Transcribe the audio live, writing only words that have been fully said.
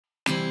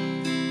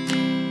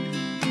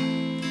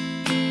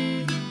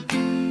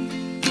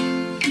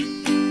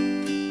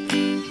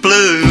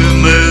Blue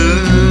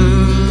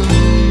moon,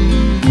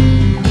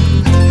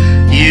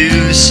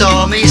 you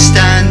saw me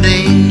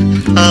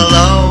standing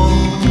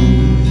alone,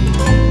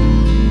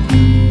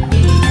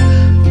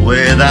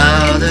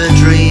 without a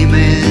dream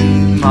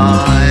in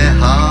my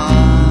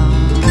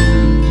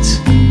heart,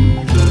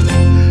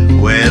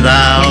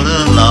 without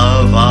a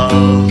love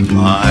of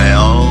my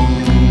own.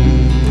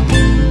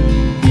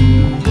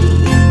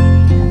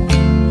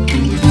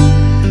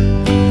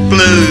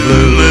 Blue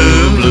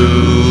moon,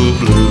 blue,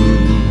 blue,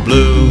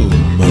 blue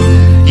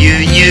moon, you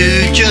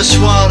knew just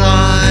what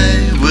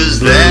I was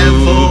there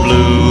for.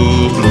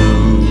 Blue,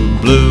 blue,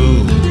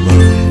 blue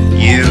moon,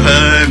 you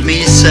heard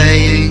me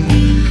saying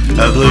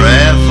a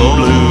prayer for.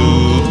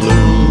 Blue,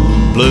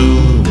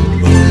 blue,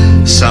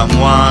 blue,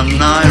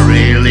 someone I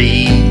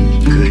really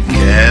could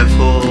care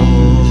for.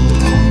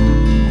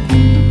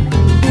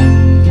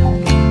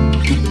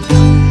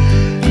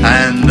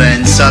 And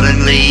then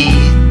suddenly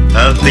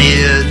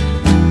appeared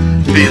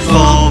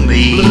before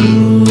me,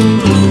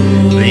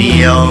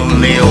 the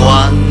only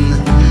one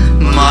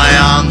my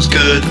arms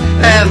could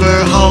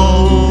ever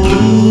hold.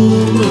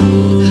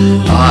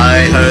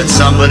 I heard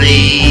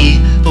somebody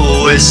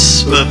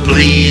whisper,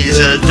 please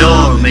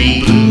adore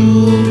me,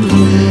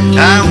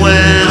 and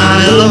when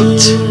I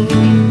looked,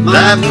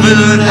 that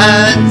moon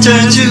had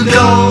turned to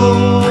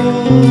gold.